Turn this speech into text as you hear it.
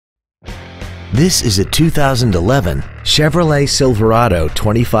This is a 2011 Chevrolet Silverado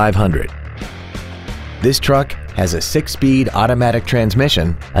 2500. This truck has a 6-speed automatic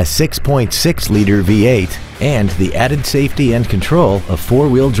transmission, a 6.6-liter V8, and the added safety and control of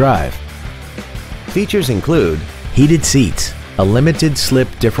 4-wheel drive. Features include heated seats, a limited slip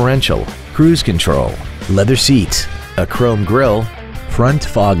differential, cruise control, leather seats, a chrome grille, front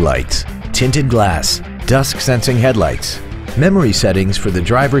fog lights, tinted glass, dusk sensing headlights, memory settings for the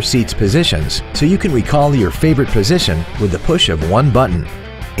driver's seat's positions so you can recall your favorite position with the push of one button.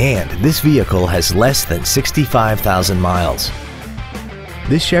 And this vehicle has less than 65,000 miles.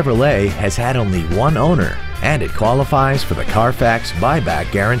 This Chevrolet has had only one owner and it qualifies for the Carfax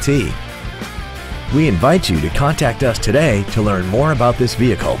buyback guarantee. We invite you to contact us today to learn more about this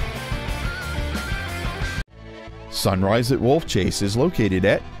vehicle. Sunrise at Wolfchase is located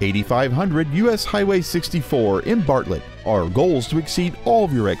at 8500 US Highway 64 in Bartlett. Our goal is to exceed all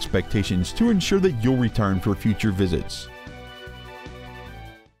of your expectations to ensure that you'll return for future visits.